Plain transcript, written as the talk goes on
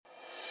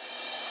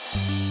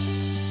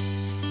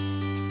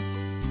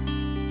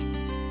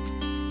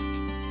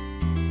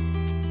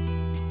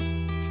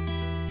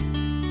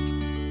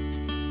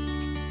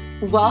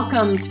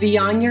Welcome to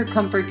Beyond Your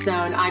Comfort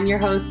Zone. I'm your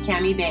host,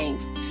 Cami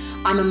Banks.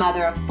 I'm a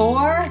mother of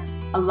 4,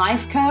 a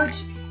life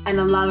coach, and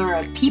a lover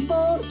of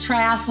people,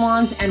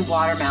 triathlons, and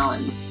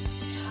watermelons.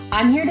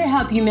 I'm here to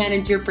help you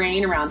manage your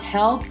brain around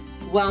health,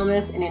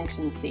 wellness, and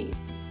intimacy.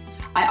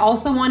 I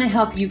also want to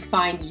help you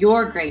find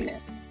your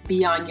greatness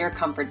beyond your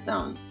comfort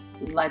zone.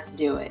 Let's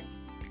do it.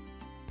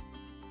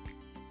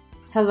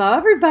 Hello,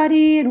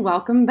 everybody, and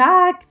welcome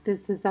back.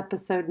 This is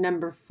episode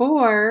number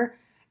 4,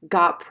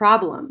 Got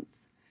Problems.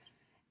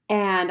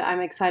 And I'm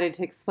excited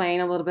to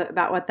explain a little bit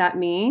about what that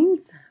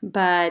means.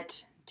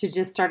 But to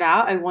just start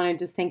out, I want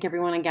to just thank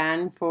everyone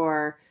again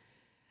for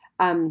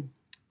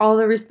all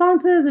the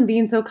responses and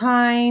being so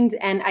kind.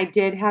 And I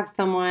did have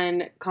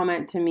someone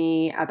comment to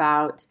me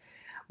about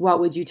what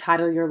would you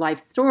title your life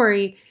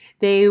story.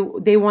 They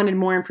wanted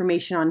more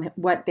information on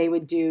what they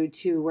would do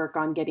to work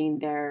on getting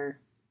their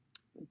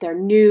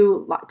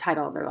new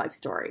title of their life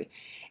story.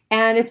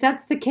 And if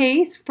that's the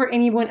case for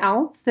anyone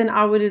else, then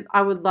I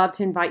would love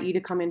to invite you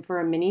to come in for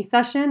a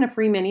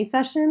free mini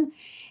session.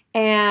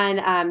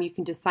 And you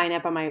can just sign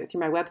up through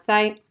my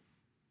website,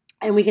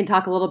 and we can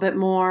talk a little bit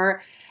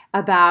more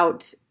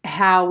about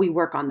how we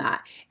work on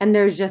that. And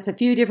there's just a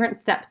few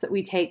different steps that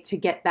we take to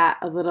get that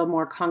a little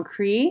more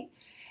concrete.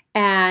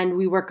 And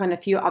we work on a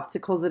few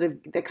obstacles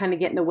that kind of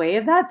get in the way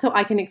of that. So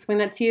I can explain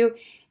that to you.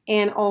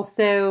 And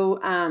also,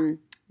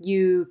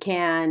 you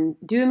can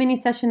do a mini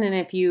session, and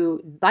if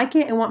you like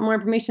it and want more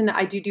information,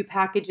 I do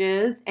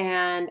packages,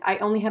 and I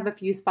only have a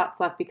few spots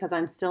left because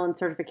I'm still in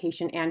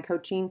certification and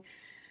coaching.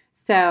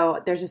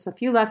 So there's just a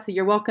few left, so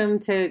you're welcome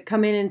to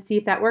come in and see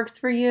if that works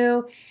for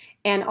you.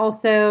 And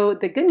also,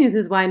 the good news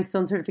is why I'm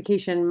still in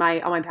certification,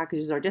 all my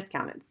packages are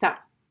discounted. So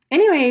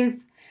anyways,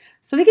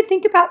 so they could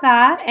think about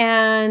that,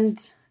 and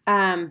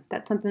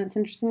that's something that's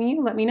interesting to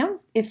you, let me know.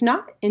 If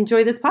not,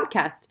 enjoy this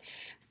podcast.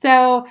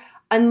 So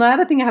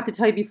another thing I have to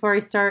tell you before I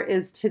start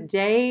is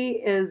today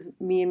is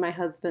me and my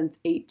husband's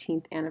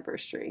 18th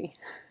anniversary.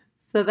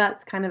 So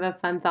that's kind of a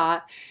fun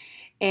thought.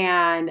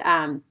 And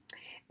I'm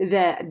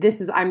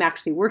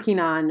actually working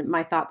on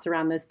my thoughts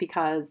around this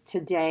because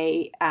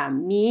today,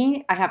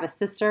 I have a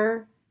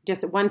sister,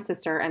 just one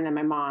sister, and then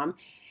my mom.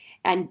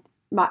 And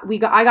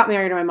I got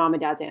married on my mom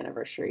and dad's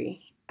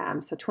anniversary.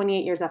 So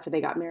 28 years after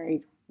they got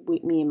married,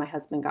 me and my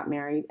husband got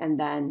married. And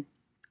then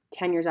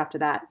 10 years after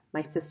that,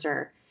 my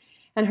sister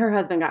and her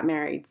husband got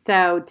married.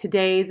 So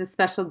today's a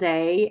special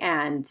day,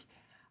 and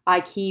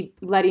I keep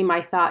letting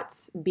my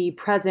thoughts be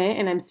present,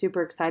 and I'm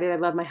super excited. I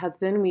love my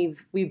husband.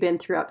 We've been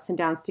through ups and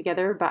downs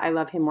together, but I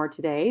love him more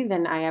today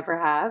than I ever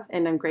have,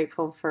 and I'm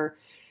grateful for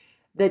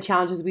the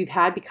challenges we've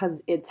had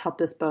because it's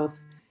helped us both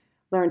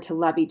learn to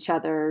love each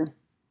other,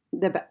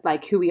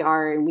 like who we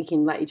are, and we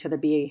can let each other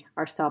be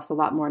ourselves a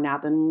lot more now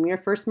than when we were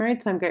first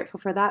married, so I'm grateful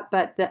for that.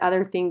 But the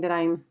other thing that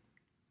I'm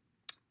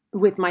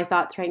with my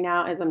thoughts right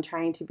now is I'm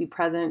trying to be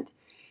present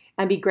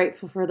and be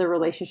grateful for the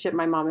relationship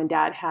my mom and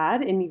dad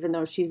had. And even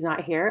though she's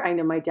not here, I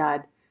know my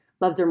dad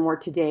loves her more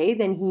today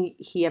than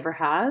he ever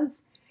has.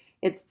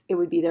 It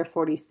would be their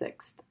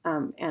 46th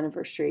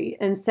anniversary.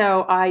 And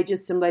so I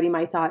just am letting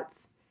my thoughts,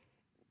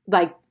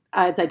 like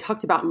as I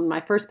talked about in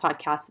my first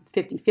podcast, it's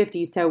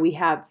 50-50. So we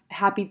have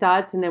happy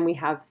thoughts and then we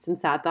have some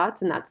sad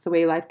thoughts, and that's the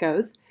way life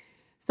goes.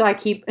 So I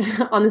keep,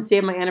 on this day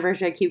of my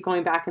anniversary, I keep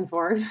going back and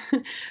forth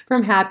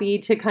from happy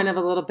to kind of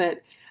a little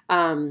bit,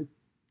 a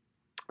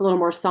little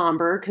more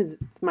somber because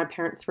it's my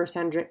parents' first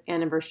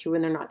anniversary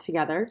when they're not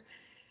together.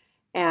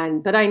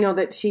 But I know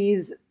that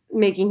she's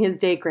making his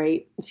day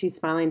great. She's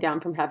smiling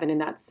down from heaven,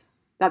 and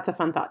that's a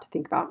fun thought to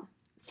think about.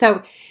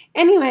 So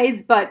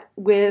anyways, but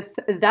with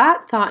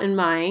that thought in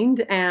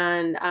mind,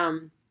 and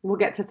we'll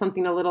get to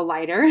something a little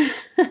lighter,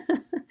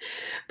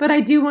 but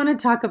I do want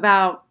to talk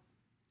about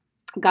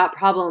got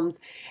problems.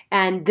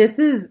 And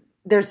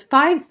there's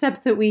 5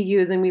 steps that we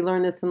use, and we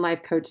learn this in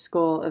Life Coach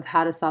School, of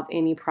how to solve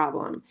any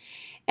problem.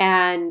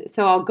 And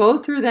so I'll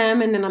go through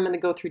them, and then I'm going to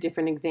go through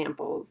different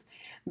examples.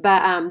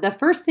 But the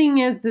first thing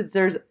is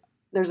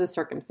there's a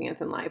circumstance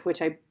in life,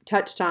 which I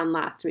touched on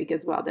last week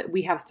as well, that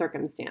we have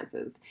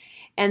circumstances.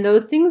 And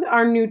those things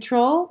are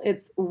neutral.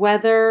 It's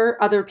whether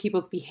other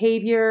people's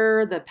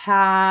behavior, the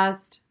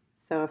past.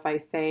 So if I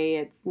say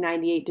it's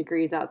 98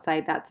 degrees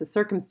outside, that's a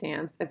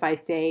circumstance. If I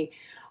say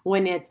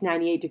when it's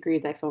 98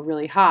 degrees, I feel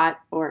really hot,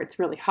 or it's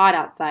really hot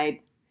outside,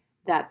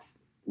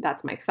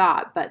 that's my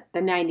thought. But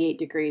the 98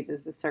 degrees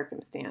is the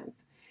circumstance.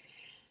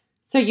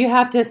 So you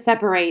have to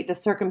separate the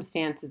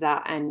circumstances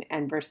out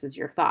and versus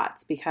your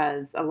thoughts,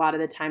 because a lot of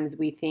the times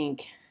we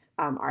think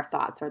our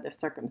thoughts are the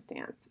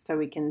circumstance. So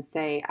we can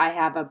say, I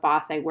have a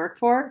boss I work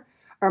for,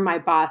 or my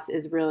boss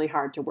is really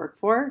hard to work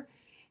for.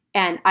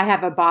 And I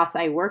have a boss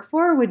I work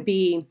for would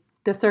be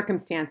the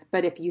circumstance.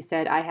 But if you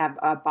said, I have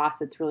a boss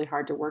that's really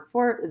hard to work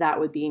for, that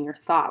would be in your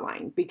thought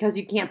line, because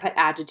you can't put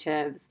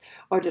adjectives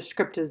or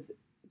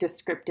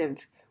descriptive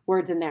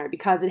words in there,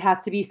 because it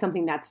has to be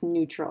something that's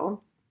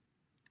neutral.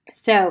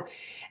 So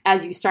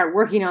as you start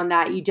working on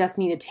that, you just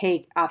need to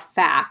take a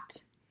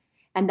fact,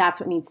 and that's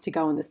what needs to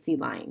go in the C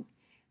line.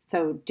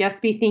 So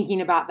just be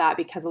thinking about that,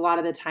 because a lot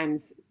of the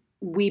times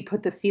we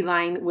put the C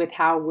line with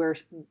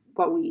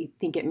what we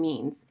think it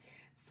means.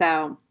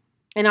 So,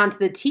 and onto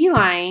the T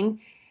line,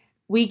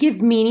 we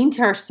give meaning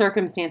to our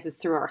circumstances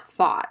through our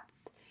thoughts.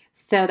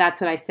 So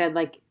that's what I said,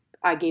 like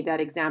I gave that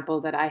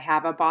example that I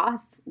have a boss,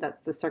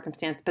 that's the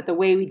circumstance, but the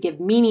way we give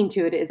meaning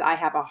to it is I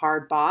have a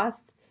hard boss,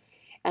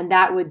 and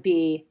that would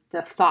be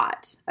the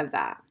thought of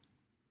that.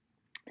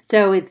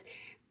 So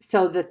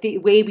the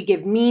way we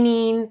give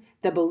meaning,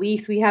 the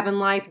beliefs we have in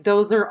life,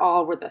 those are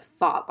all where the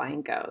thought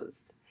line goes.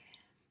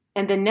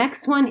 And the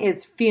next one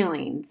is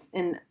feelings.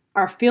 And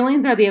our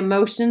feelings are the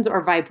emotions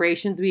or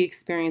vibrations we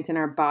experience in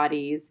our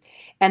bodies,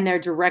 and they're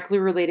directly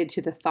related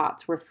to the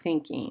thoughts we're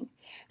thinking.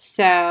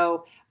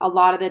 So a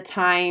lot of the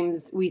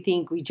times we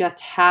think we just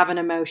have an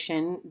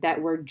emotion,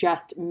 that we're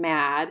just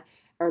mad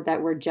or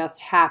that we're just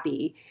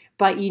happy,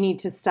 but you need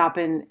to stop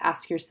and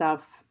ask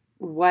yourself,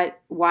 why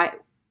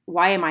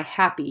am I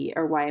happy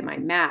or why am I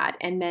mad?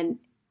 And then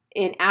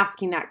in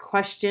asking that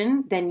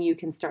question, then you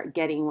can start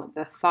getting what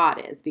the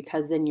thought is,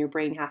 because then your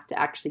brain has to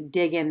actually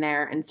dig in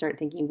there and start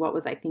thinking, what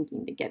was I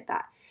thinking to get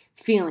that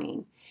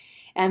feeling?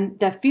 And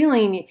the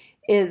feeling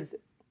is,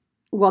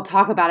 we'll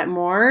talk about it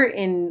more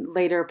in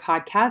later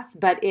podcasts,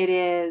 but it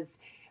is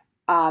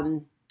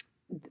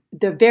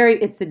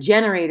it's the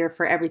generator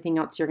for everything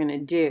else you're going to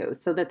do.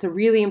 So that's a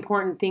really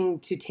important thing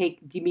to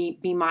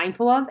be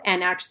mindful of,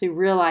 and actually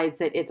realize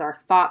that it's our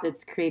thought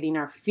that's creating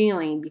our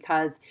feeling,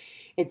 because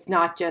it's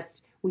not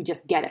just we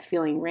just get a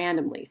feeling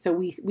randomly. So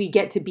we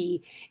get to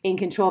be in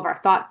control of our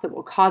thoughts that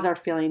will cause our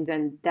feelings,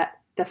 and that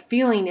the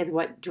feeling is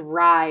what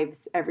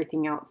drives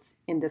everything else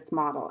in this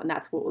model, and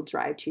that's what will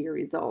drive to your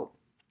result.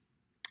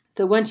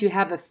 So once you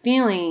have a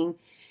feeling,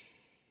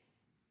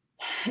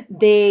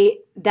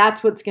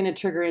 that's what's going to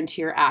trigger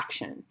into your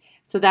action.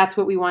 So that's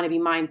what we want to be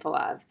mindful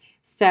of.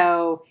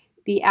 So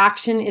the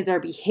action is our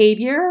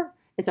behavior,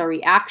 it's our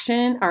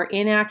reaction, our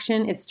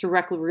inaction. It's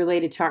directly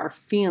related to our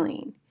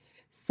feeling.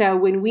 So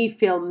when we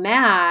feel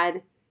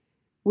mad,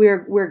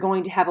 we're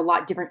going to have a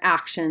lot different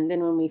action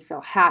than when we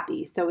feel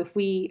happy. So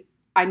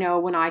I know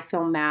when I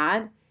feel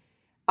mad,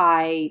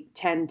 I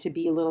tend to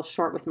be a little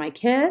short with my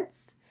kids.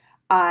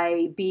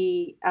 I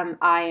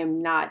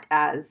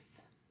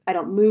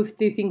don't move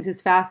through things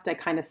as fast. I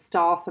kind of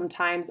stall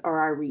sometimes,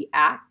 or I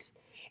react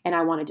and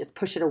I want to just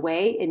push it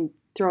away and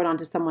throw it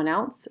onto someone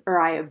else, or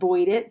I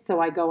avoid it.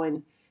 So I go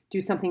and do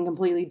something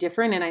completely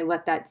different, and I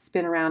let that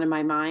spin around in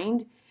my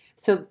mind.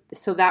 So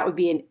that would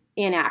be an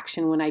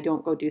inaction when I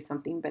don't go do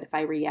something. But if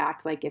I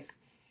react, like if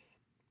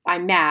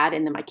I'm mad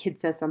and then my kid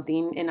says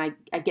something and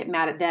I get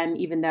mad at them,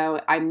 even though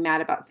I'm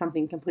mad about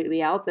something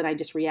completely else, and I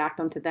just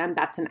react onto them,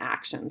 that's an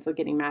action. So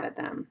getting mad at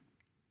them.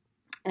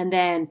 And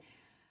then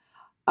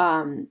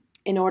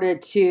in order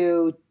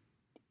to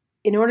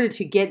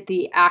get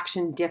the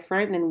action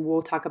different, and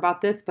we'll talk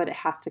about this, but it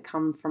has to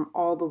come from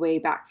all the way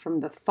back from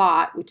the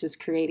thought, which is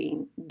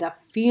creating the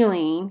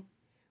feeling,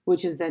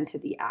 which is then to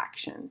the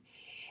action.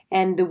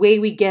 And the way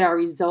we get our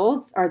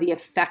results are the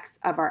effects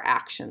of our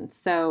actions.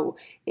 So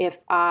if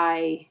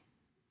I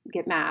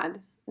get mad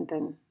and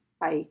then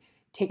I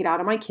take it out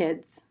on my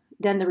kids,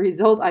 then the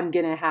result I'm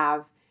going to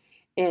have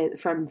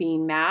from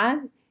being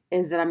mad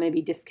is that I'm going to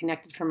be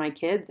disconnected from my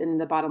kids.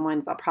 And the bottom line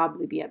is I'll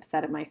probably be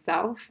upset at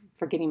myself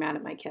for getting mad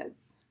at my kids.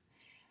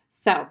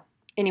 So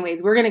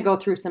anyways, we're going to go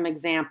through some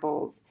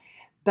examples,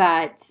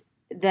 but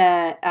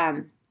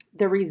the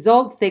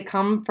results, they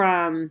come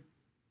from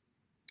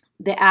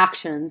the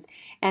actions,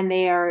 and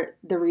they are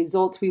the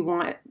results we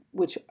want,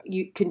 which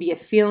can be a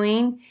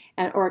feeling,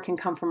 or it can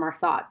come from our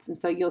thoughts. And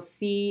so you'll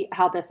see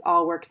how this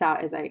all works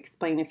out as I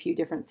explain a few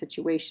different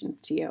situations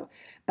to you.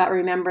 But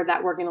remember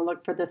that we're going to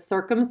look for the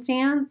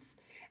circumstance,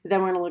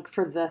 then we're going to look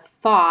for the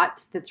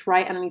thought that's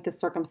right underneath the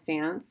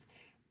circumstance,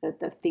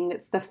 the thing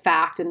that's the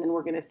fact, and then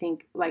we're going to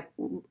think, like,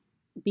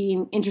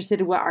 being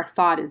interested in what our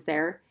thought is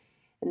there.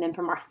 And then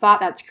from our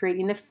thought, that's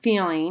creating the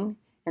feeling,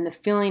 and the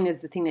feeling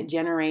is the thing that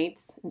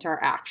generates into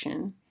our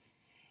action.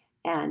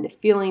 And the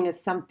feeling is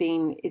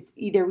something, it's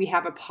either we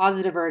have a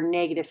positive or a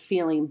negative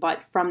feeling,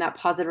 but from that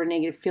positive or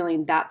negative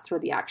feeling, that's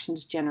where the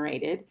action's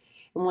generated.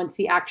 And once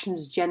the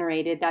action's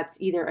generated, that's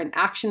either an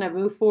action, a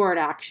move forward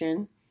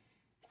action.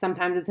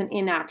 Sometimes it's an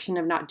inaction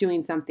of not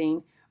doing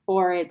something,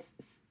 or it's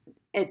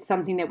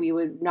something that we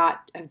would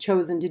not have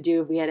chosen to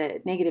do if we had a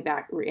negative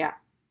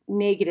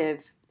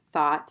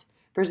thought,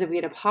 versus if we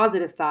had a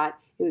positive thought,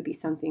 it would be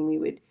something we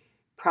would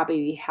probably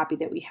be happy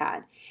that we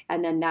had.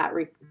 And then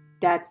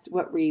that's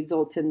what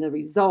results in the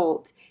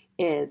result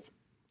is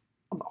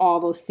of all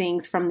those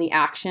things from the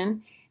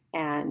action,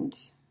 and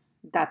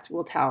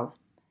will tell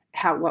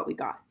what we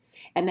got.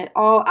 And it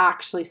all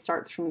actually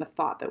starts from the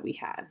thought that we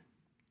had,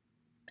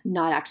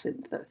 not actually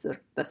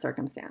the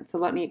circumstance. So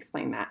let me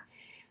explain that.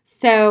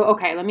 So,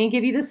 okay, let me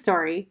give you the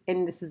story,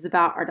 and this is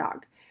about our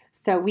dog.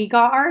 So we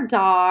got our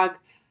dog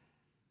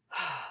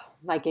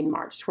like in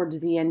March, towards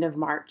the end of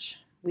March.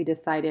 We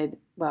decided,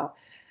 well,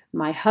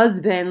 my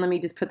husband, let me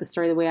just put the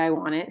story the way I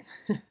want it.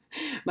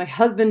 my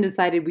husband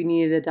decided we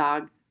needed a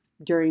dog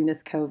during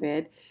this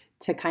COVID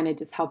to kind of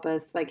just help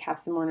us like have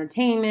some more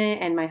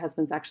entertainment. And my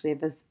husband's actually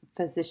a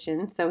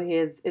physician, so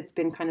it's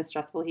been kind of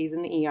stressful. He's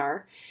in the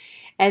ER,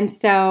 and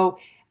so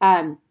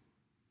we're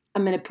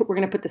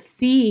gonna put the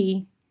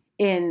C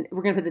in.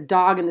 We're gonna put the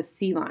dog in the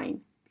C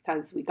line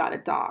because we got a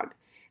dog.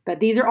 But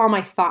these are all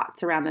my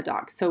thoughts around the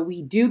dog. So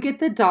we do get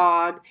the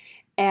dog,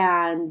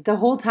 and the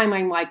whole time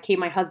I'm like, okay,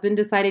 my husband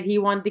decided he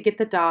wanted to get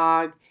the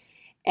dog,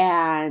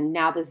 and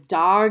now this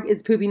dog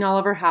is pooping all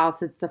over our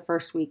house. It's the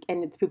first week,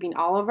 and it's pooping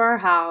all over our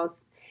house.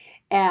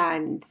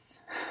 And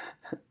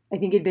I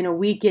think it'd been a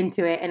week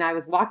into it, and I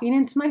was walking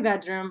into my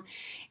bedroom,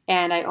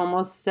 and I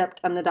almost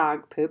stepped on the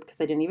dog poop because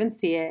I didn't even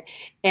see it.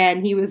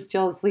 And he was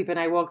still asleep, and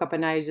I woke up,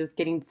 and I was just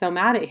getting so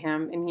mad at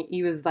him. And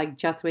he was like,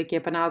 just wake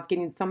up, and I was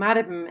getting so mad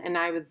at him, and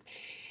I was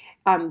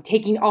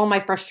taking all my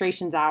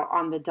frustrations out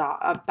on the dog,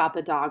 about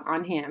the dog,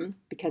 on him,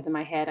 because in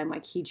my head I'm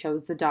like, he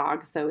chose the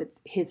dog, so it's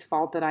his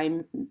fault that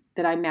I'm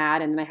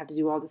mad, and then I have to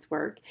do all this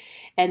work.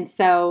 And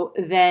so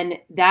then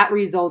that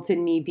results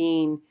in me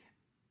being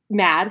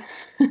mad.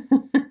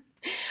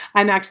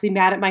 I'm actually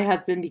mad at my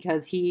husband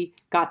because he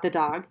got the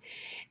dog.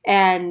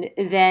 And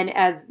then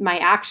as my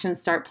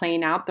actions start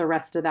playing out the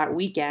rest of that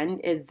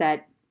weekend is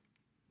that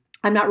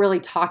I'm not really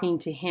talking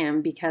to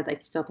him because I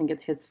still think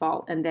it's his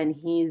fault. And then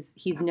he's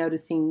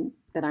noticing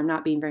that I'm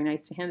not being very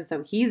nice to him.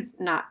 So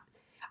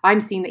I'm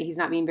seeing that he's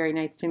not being very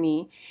nice to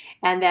me.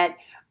 And that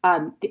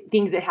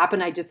things that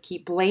happen, I just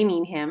keep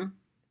blaming him.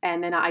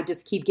 And then I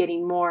just keep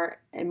getting more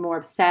and more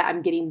upset.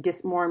 I'm getting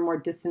more and more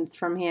distance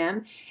from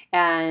him.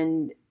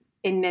 And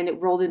then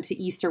it rolled into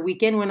Easter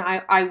weekend when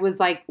I was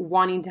like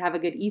wanting to have a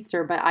good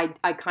Easter, but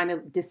I kind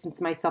of distanced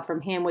myself from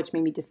him, which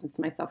made me distance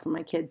myself from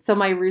my kids. So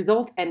my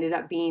result ended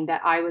up being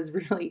that I was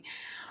really,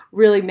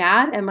 really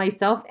mad at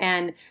myself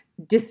and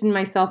distanced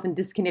myself and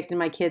disconnected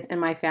my kids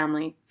and my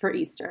family for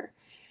Easter.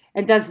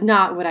 And that's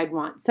not what I'd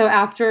want. So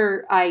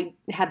after I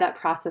had that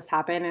process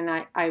happen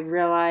and I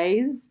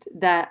realized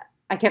that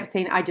I kept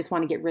saying, I just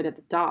want to get rid of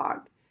the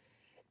dog.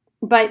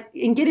 But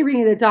in getting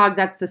rid of the dog,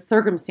 that's the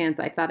circumstance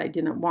I thought I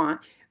didn't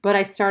want.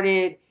 But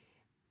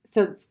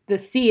so the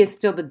C is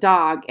still the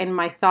dog. And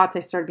my thoughts, I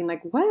started being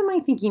like, what am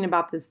I thinking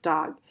about this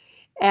dog?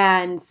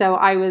 And so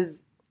I was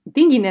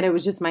thinking that it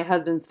was just my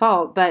husband's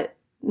fault. But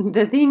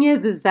the thing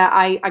is that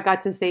I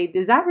got to say,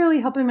 is that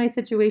really helping my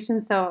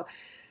situation? So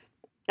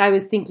I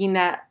was thinking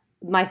that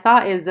my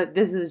thought is that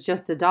this is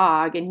just a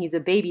dog and he's a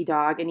baby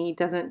dog and he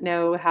doesn't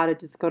know how to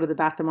just go to the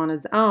bathroom on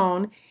his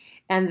own.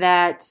 And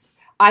that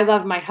I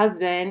love my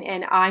husband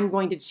and I'm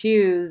going to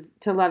choose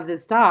to love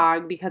this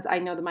dog because I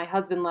know that my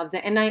husband loves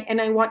it and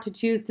I want to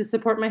choose to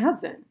support my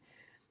husband.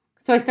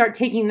 So I start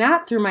taking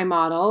that through my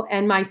model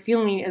and my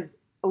feeling is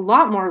a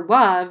lot more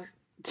love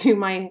to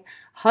my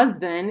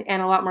husband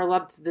and a lot more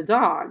love to the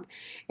dog.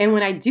 And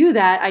when I do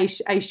that,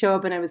 I show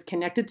up and I was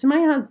connected to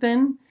my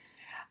husband.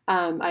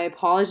 I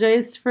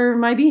apologized for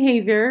my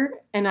behavior,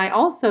 and I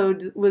also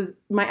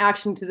my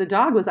action to the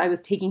dog was I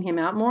was taking him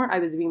out more. I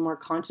was being more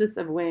conscious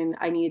of when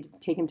I needed to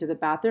take him to the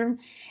bathroom,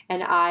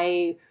 and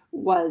I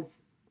was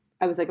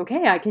like,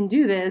 okay, I can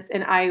do this,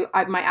 and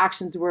my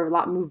actions were a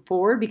lot moved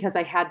forward because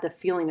I had the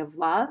feeling of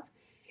love,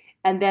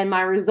 and then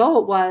my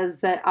result was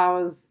that I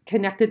was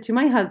connected to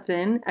my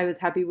husband. I was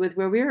happy with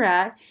where we were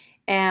at,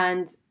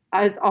 and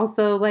I was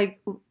also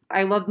like,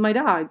 I loved my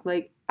dog.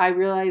 Like I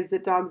realized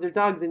that dogs are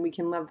dogs, and we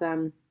can love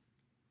them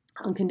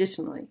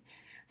unconditionally.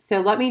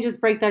 So let me just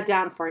break that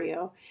down for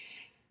you.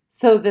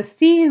 So the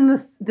C in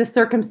the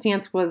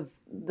circumstance was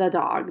the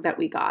dog that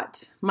we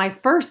got. My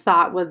first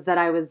thought was that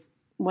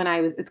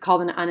it's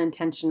called an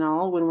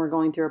unintentional when we're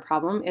going through a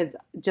problem, is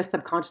just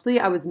subconsciously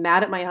I was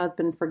mad at my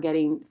husband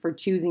for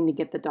choosing to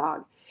get the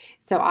dog.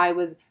 So I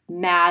was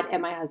mad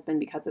at my husband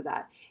because of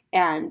that.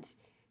 And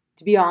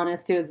to be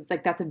honest, it was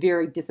like, that's a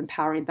very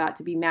disempowering thought,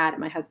 to be mad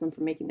at my husband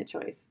for making the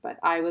choice. But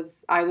I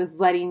was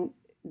letting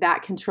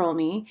that control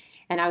me,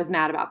 and I was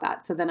mad about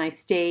that. So then I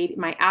stayed.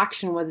 My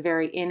action was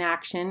very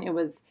inaction. It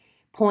was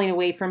pulling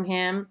away from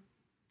him.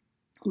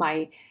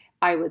 I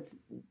was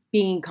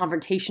being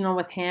confrontational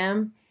with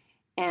him,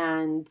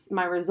 and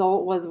my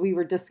result was we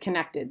were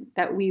disconnected.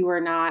 That we were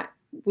not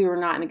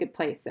in a good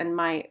place. And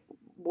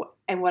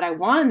what I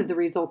wanted the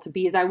result to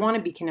be is I want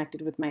to be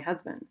connected with my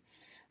husband.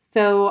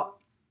 So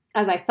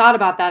as I thought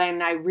about that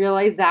and I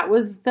realized that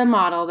was the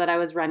model that I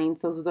was running,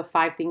 so those were the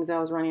 5 things I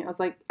was running, I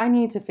was like, I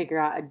need to figure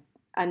out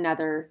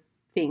another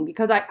thing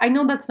because I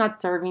know that's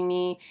not serving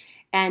me.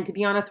 And to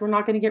be honest, we're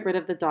not going to get rid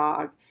of the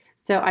dog.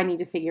 So I need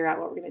to figure out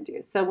what we're going to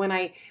do. So when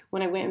I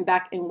went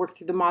back and worked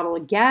through the model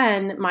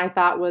again, my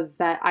thought was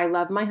that I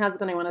love my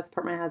husband. I want to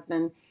support my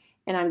husband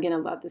and I'm going to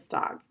love this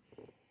dog.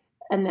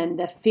 And then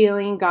the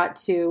feeling got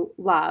to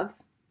love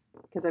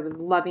because I was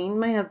loving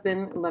my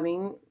husband,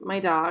 loving my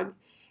dog.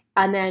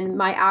 And then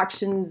my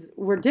actions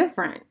were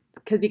different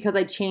because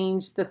I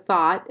changed the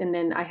thought, and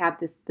then I have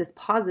this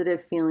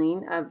positive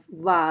feeling of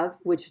love,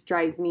 which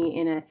drives me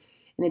in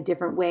a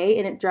different way,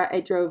 and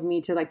it drove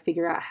me to like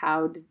figure out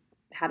how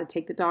to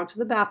take the dog to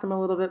the bathroom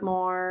a little bit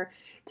more,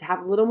 to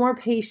have a little more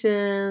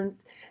patience,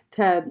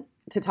 to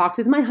to talk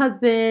with my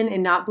husband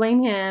and not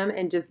blame him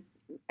and just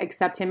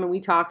accept him. And we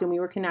talked and we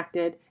were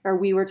connected, or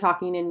we were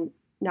talking and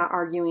not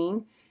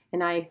arguing.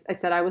 And I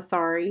said I was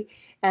sorry.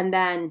 And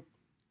then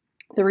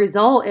the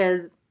result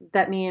is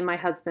that me and my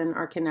husband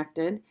are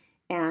connected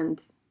and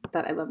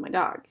that I love my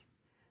dog.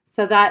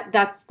 So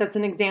that's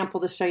an example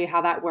to show you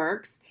how that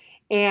works.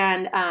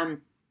 And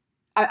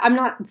I'm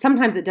not,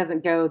 sometimes it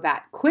doesn't go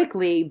that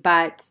quickly,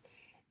 but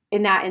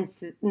in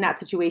that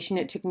situation,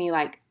 it took me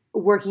like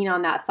working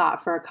on that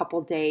thought for a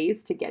couple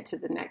days to get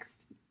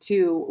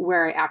to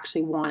where I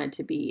actually wanted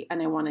to be.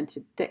 And I wanted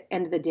to, the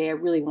end of the day, I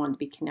really wanted to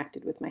be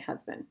connected with my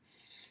husband.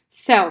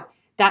 So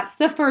that's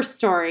the first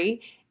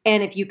story.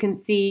 And if you can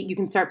see, you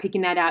can start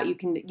picking that out. You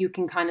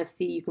can kind of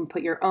see, you can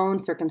put your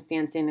own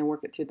circumstance in and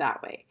work it through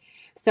that way.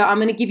 So I'm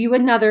going to give you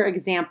another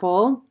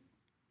example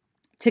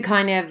to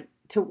kind of,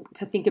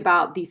 to think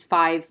about these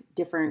 5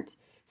 different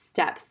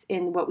steps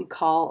in what we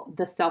call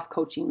the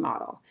self-coaching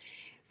model.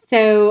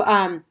 So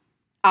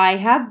I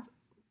have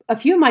a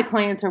few of my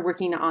clients are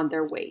working on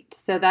their weight.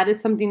 So that is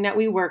something that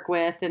we work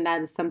with, and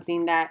that is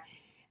something that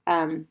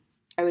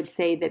I would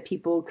say that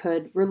people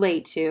could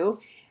relate to.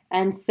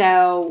 And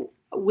so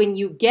when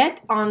you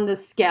get on the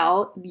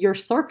scale, your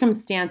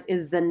circumstance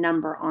is the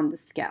number on the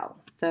scale.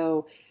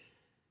 So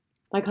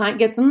my client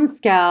gets on the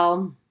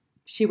scale,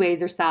 she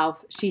weighs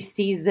herself, she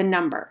sees the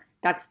number.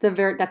 That's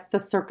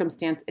the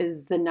circumstance,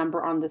 is the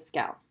number on the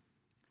scale.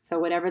 So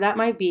whatever that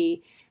might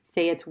be,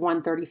 say it's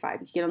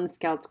 135. You get on the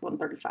scale, it's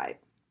 135.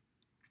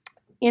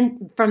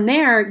 And from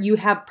there, you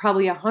have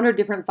probably 100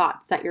 different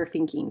thoughts that you're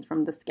thinking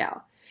from the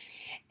scale.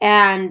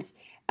 And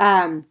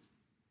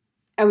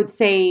I would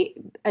say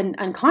an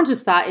unconscious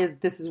thought is,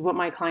 this is what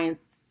my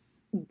clients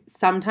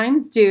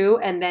sometimes do,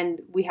 and then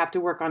we have to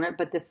work on it,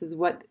 but this is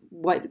what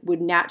would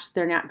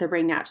their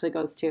brain naturally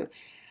goes to.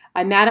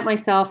 I'm mad at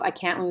myself. I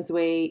can't lose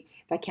weight.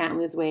 If I can't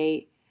lose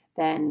weight,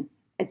 then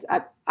it's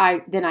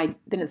then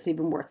it's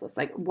even worthless.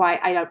 Like, why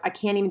I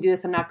can't even do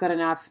this. I'm not good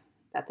enough.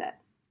 That's it.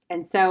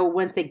 And so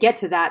once they get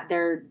to that,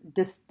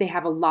 they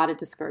have a lot of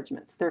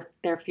discouragement. So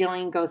their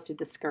feeling goes to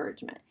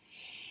discouragement.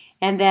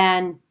 And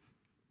then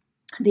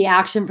the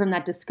action from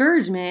that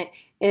discouragement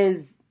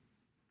is,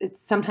 it's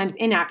sometimes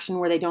inaction,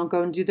 where they don't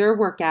go and do their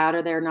workout,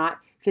 or they're not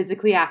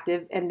physically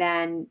active. And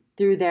then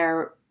through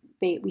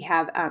we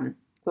have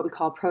what we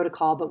call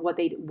protocol, but what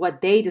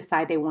they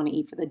decide they want to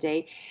eat for the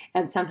day.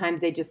 And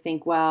sometimes they just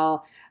think,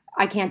 well,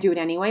 I can't do it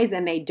anyways,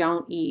 and they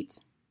don't eat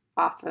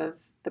off of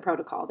the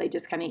protocol. They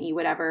just kind of eat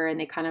whatever, and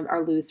they kind of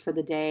are loose for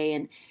the day,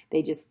 and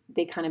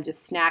they kind of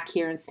just snack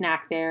here and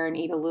snack there and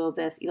eat a little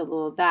this, eat a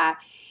little of that.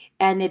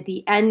 And at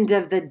the end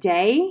of the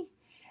day,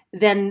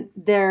 then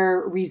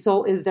their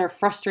result is they're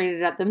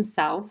frustrated at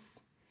themselves.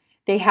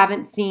 They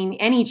haven't seen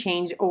any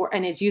change,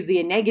 and it's usually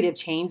a negative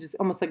change. It's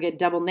almost like a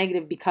double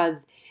negative, because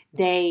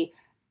they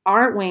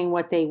aren't weighing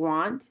what they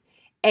want,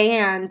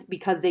 and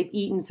because they've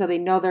eaten, so they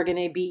know they're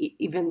going to be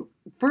even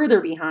further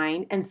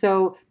behind. And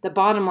so the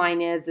bottom line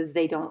is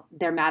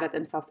they're mad at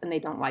themselves, and they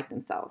don't like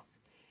themselves.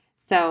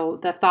 So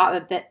the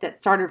thought that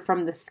started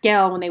from the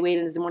scale when they weighed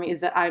in this morning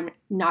is that I'm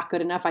not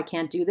good enough, I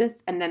can't do this.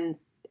 And then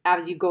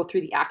as you go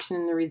through the action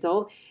and the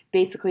result,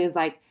 basically is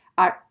like,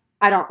 I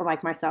don't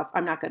like myself,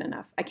 I'm not good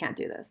enough, I can't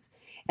do this.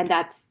 And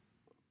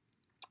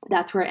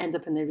that's where it ends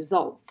up in the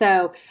result.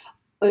 So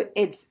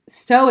it's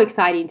so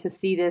exciting to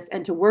see this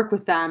and to work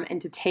with them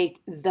and to take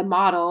the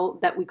model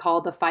that we call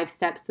the 5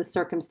 steps, the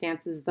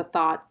circumstances, the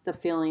thoughts, the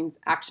feelings,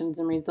 actions,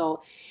 and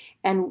result,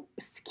 and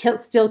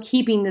still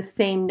keeping the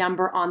same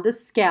number on the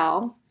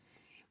scale.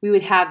 We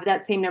would have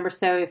that same number.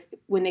 So if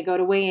when they go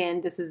to weigh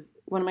in, this is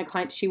one of my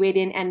clients, she weighed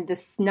in, and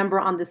this number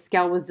on the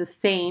scale was the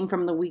same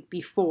from the week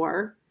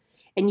before.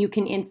 And you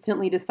can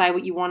instantly decide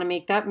what you want to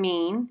make that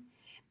mean,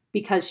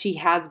 because she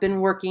has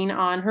been working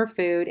on her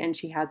food and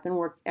she has been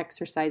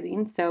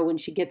exercising. So when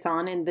she gets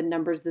on and the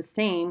number's the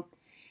same,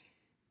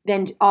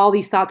 then all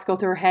these thoughts go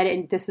through her head.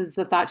 And this is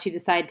the thought she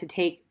decided to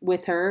take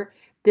with her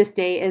this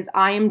day is,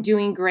 I am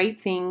doing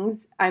great things.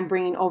 I'm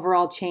bringing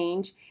overall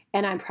change,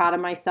 and I'm proud of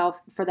myself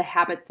for the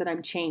habits that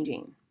I'm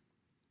changing.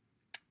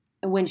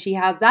 And when she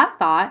has that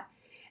thought,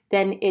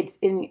 then it's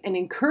an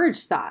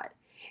encouraged thought.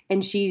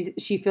 And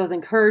she feels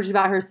encouraged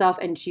about herself,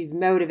 and she's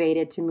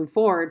motivated to move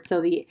forward.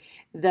 So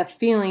the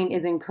feeling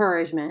is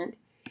encouragement.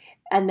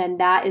 And then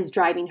that is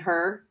driving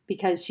her,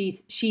 because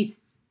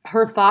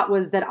her thought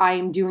was that I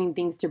am doing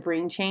things to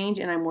bring change,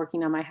 and I'm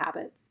working on my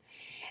habits.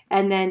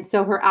 And then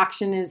so her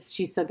action is,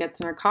 she still gets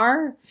in her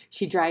car.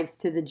 She drives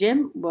to the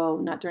gym. Well,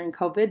 not during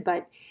COVID,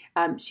 but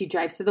she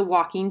drives to the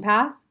walking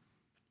path.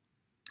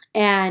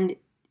 And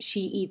she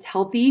eats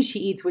healthy. She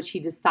eats what she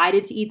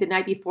decided to eat the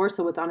night before.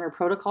 So it's on her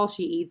protocol.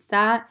 She eats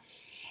that.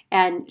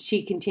 And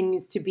she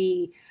continues to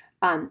be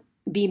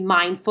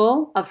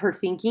mindful of her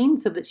thinking,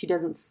 so that she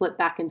doesn't slip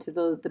back into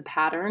the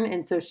pattern.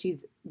 And so she's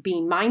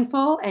being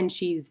mindful, and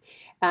she's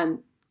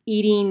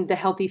eating the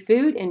healthy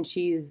food, and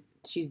she's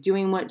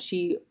doing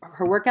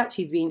her workout.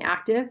 She's being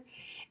active.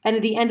 And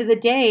at the end of the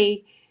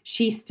day,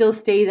 she still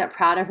stays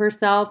proud of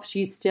herself.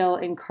 She's still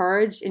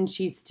encouraged, and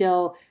she's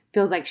still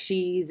feels like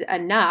she's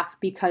enough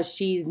because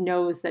she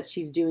knows that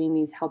she's doing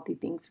these healthy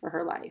things for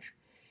her life.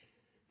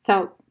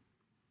 So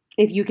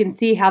if you can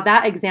see how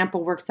that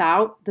example works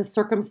out, the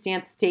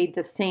circumstance stayed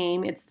the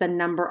same. It's the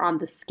number on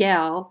the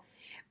scale,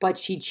 but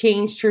she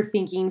changed her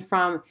thinking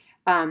from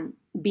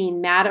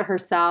being mad at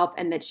herself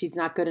and that she's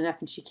not good enough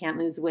and she can't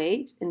lose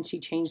weight. And she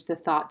changed the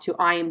thought to,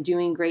 I am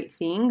doing great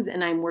things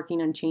and I'm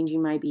working on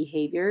changing my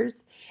behaviors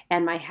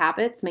and my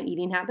habits, my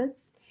eating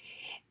habits.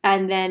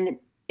 And then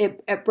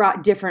it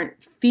brought different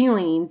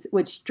feelings,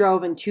 which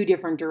drove in two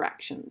different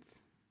directions.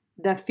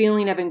 The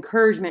feeling of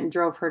encouragement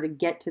drove her to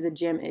get to the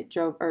gym. It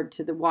drove her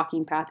to the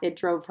walking path. It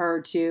drove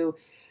her to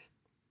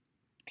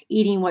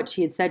eating what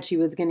she had said she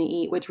was going to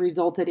eat, which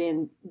resulted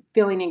in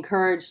feeling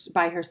encouraged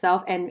by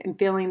herself and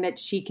feeling that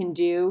she can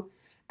do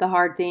the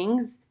hard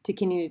things to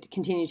continue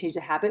to change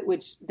the habit,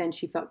 which then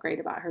she felt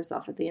great about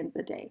herself at the end of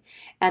the day.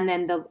 And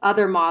then the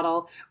other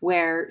model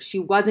where she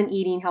wasn't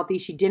eating healthy,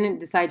 she didn't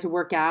decide to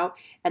work out,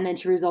 and then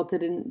she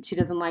resulted in she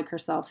doesn't like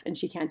herself and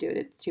she can't do it.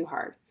 It's too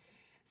hard.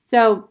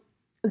 So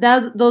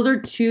those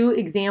are two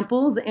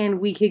examples,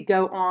 and we could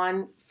go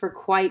on for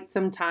quite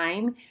some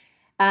time.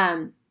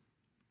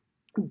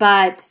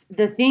 But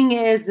the thing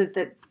is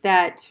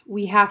that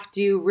we have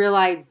to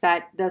realize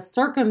that the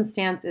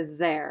circumstance is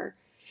there.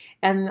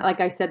 And like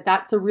I said,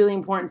 that's a really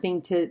important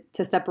thing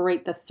to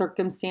separate the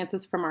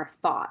circumstances from our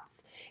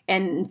thoughts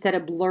and instead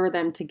of blur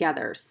them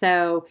together.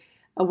 So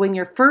when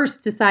you're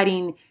first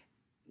deciding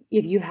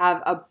if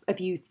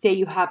you say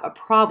you have a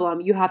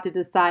problem, you have to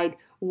decide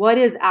what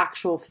is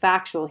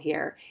factual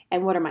here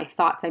and what are my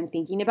thoughts I'm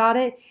thinking about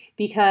it.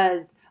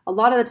 Because a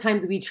lot of the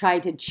times we try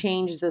to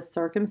change the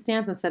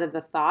circumstance instead of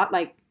the thought.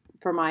 Like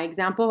for my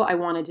example, I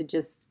wanted to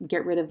just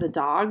get rid of the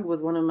dog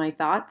was one of my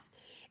thoughts.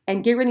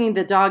 And get rid of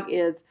the dog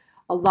is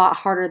a lot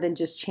harder than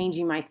just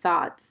changing my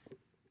thoughts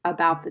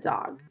about the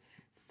dog.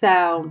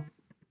 So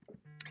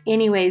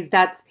anyways,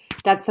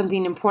 that's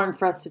something important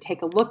for us to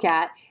take a look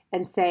at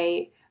and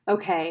say,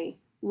 okay,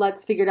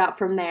 let's figure it out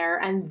from there.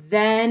 And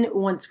then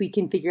once we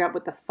can figure out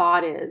what the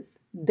thought is,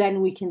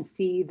 then we can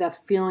see the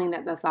feeling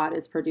that the thought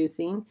is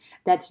producing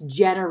that's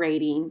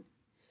generating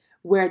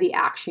where the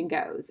action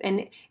goes.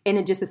 And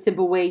in just a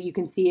simple way, you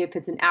can see if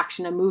it's an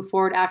action, a move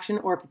forward action,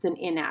 or if it's an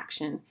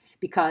inaction,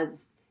 because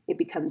it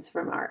becomes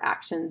from our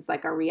actions,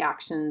 like our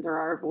reactions or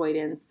our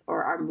avoidance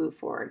or our move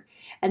forward.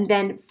 And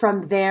then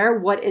from there,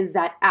 what is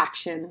that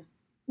action?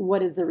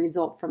 What is the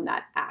result from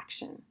that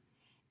action?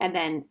 And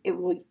then it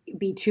will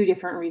be two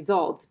different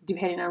results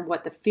depending on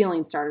what the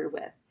feeling started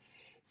with.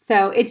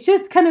 So it's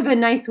just kind of a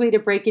nice way to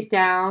break it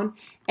down.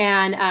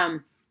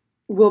 And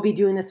we'll be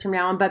doing this from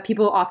now on. But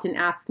people often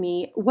ask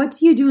me, what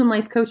do you do in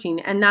life coaching?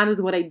 And that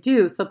is what I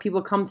do. So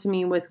people come to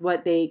me with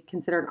what they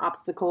consider an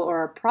obstacle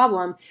or a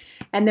problem.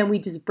 And then we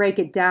just break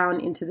it down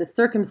into the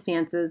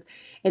circumstances.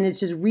 And it's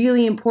just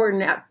really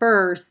important at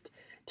first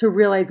to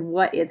realize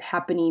what is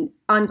happening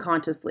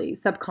unconsciously,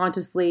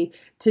 subconsciously,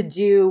 to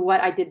do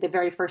what I did the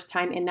very first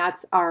time, and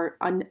that's our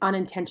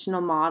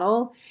unintentional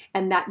model,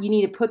 and that you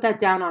need to put that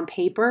down on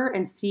paper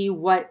and see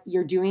what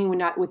you're doing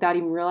without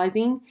even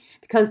realizing,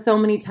 because so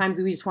many times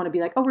we just want to be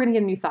like, oh, we're going to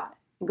get a new thought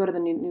and go to the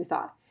new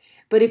thought.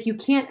 But if you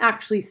can't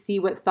actually see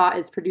what thought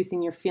is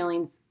producing your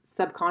feelings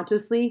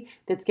subconsciously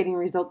that's getting a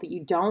result that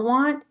you don't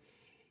want,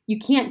 you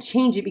can't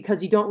change it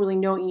because you don't really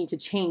know what you need to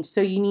change. So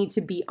you need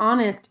to be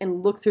honest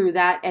and look through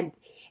that,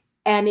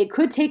 and it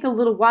could take a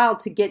little while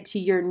to get to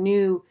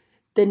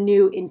the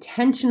new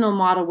intentional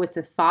model with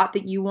the thought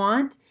that you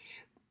want.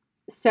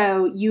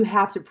 So you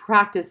have to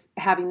practice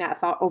having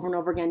that thought over and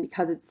over again,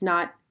 because it's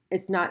not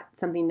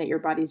something that your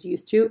body's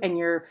used to, and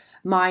your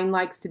mind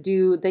likes to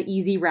do the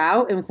easy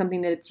route, and it's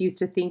something that it's used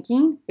to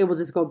thinking, it will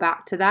just go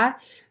back to that.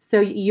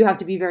 So you have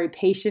to be very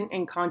patient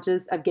and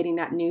conscious of getting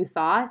that new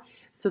thought.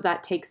 So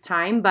that takes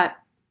time, but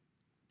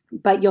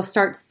you'll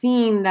start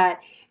seeing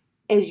that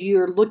as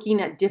you're looking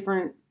at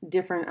different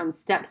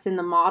steps in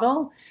the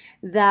model,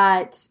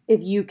 that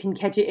if you can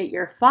catch it at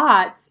your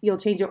thoughts, you'll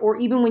change it. Or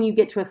even when you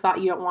get to a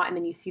thought you don't want, and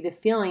then you see the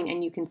feeling,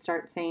 and you can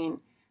start saying,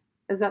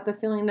 is that the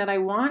feeling that I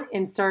want?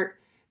 And start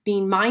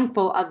being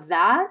mindful of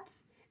that.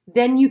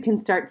 Then you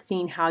can start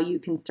seeing how you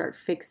can start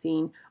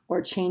fixing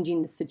or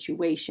changing the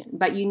situation.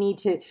 But you need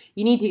to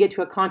get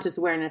to a conscious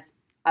awareness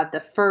of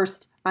the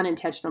first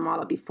unintentional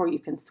model before you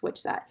can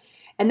switch that.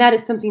 And that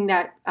is something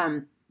that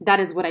that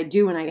is what I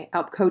do when I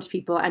help coach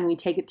people, and we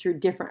take it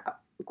through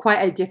quite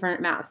a different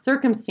amount of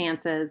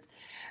circumstances.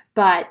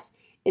 But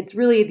it's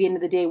really, at the end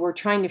of the day, we're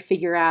trying to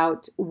figure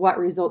out what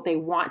result they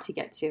want to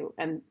get to,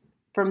 and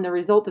from the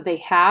result that they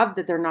have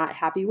that they're not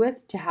happy with,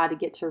 to how to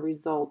get to a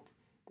result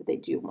that they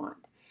do want.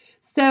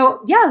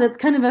 So yeah, that's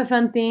kind of a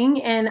fun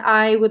thing, and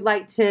I would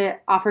like to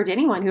offer to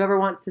anyone, whoever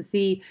wants to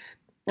see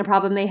a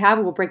problem they have,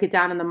 we'll break it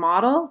down in the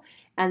model.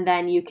 And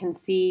then you can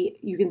see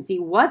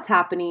what's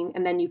happening,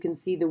 and then you can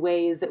see the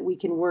ways that we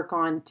can work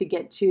on to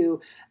get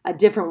to a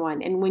different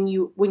one. And when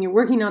you're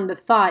working on the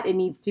thought, it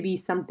needs to be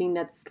something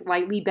that's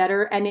slightly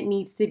better, and it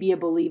needs to be a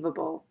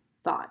believable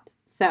thought.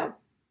 So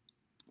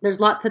there's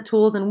lots of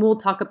tools, and we'll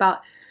talk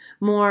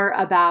more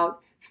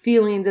about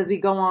feelings as we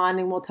go on,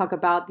 and we'll talk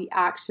about the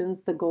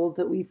actions, the goals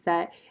that we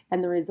set,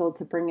 and the results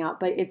to bring out.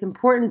 But it's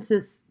important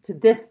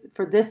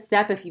for this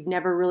step, if you've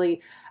never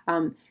really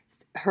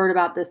heard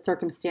about this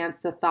circumstance,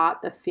 the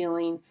thought, the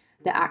feeling,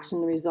 the action,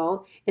 the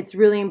result. It's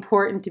really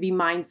important to be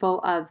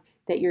mindful of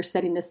that you're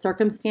setting the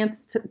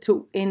circumstance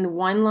to in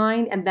one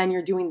line, and then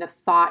you're doing the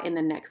thought in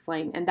the next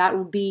line. And that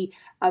will be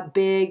a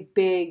big,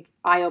 big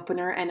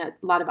eye-opener and a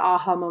lot of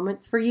aha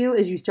moments for you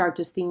as you start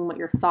just seeing what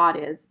your thought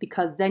is,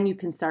 because then you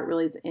can start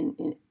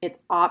realizing it's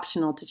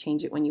optional to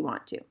change it when you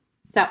want to.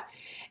 So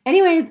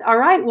anyways, all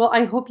right. Well,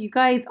 I hope you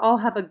guys all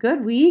have a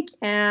good week,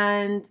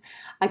 and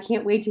I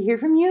can't wait to hear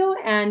from you.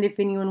 And if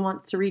anyone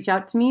wants to reach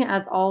out to me,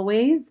 as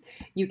always,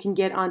 you can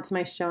get onto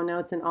my show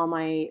notes, and all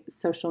my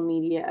social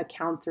media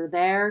accounts are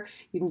there.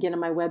 You can get on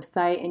my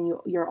website, and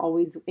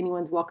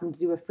anyone's welcome to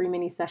do a free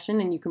mini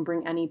session, and you can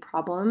bring any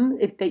problem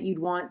that you'd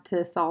want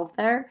to solve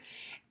there.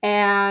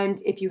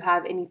 And if you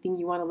have anything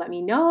you want to let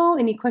me know,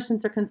 any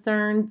questions or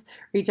concerns,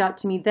 reach out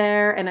to me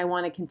there. And I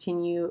want to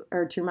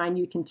remind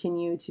you,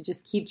 continue to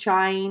just keep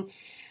trying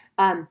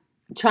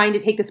to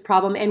take this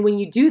problem. And when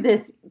you do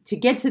this, to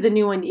get to the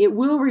new one, it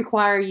will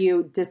require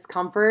you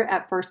discomfort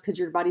at first because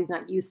your body's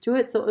not used to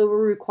it. So it will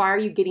require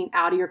you getting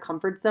out of your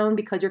comfort zone,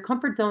 because your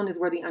comfort zone is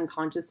where the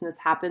unconsciousness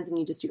happens and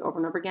you just do over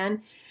and over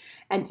again.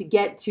 And to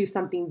get to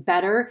something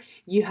better,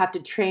 you have to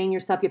train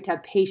yourself. You have to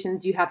have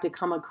patience. You have to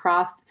come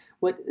across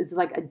what is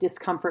like a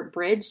discomfort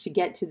bridge to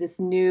get to this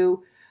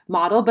new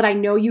model. But I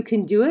know you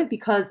can do it,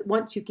 because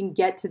once you can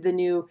get to the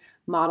new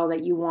model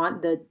that you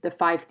want, the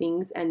 5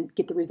 things, and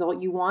get the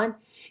result you want,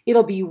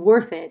 it'll be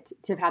worth it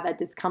to have that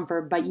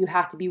discomfort. But you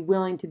have to be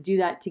willing to do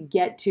that to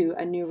get to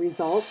a new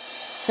result.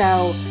 So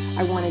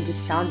I want to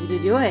just challenge you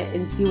to do it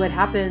and see what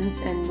happens,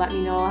 and let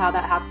me know how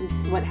that happens,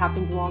 what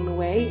happens along the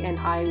way. And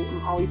I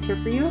am always here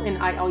for you, and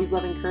I always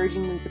love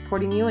encouraging and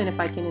supporting you. And if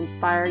I can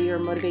inspire you or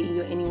motivate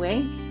you in any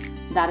way,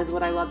 that is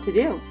what I love to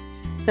do.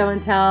 So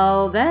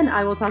until then,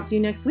 I will talk to you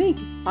next week.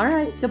 All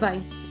right,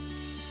 goodbye.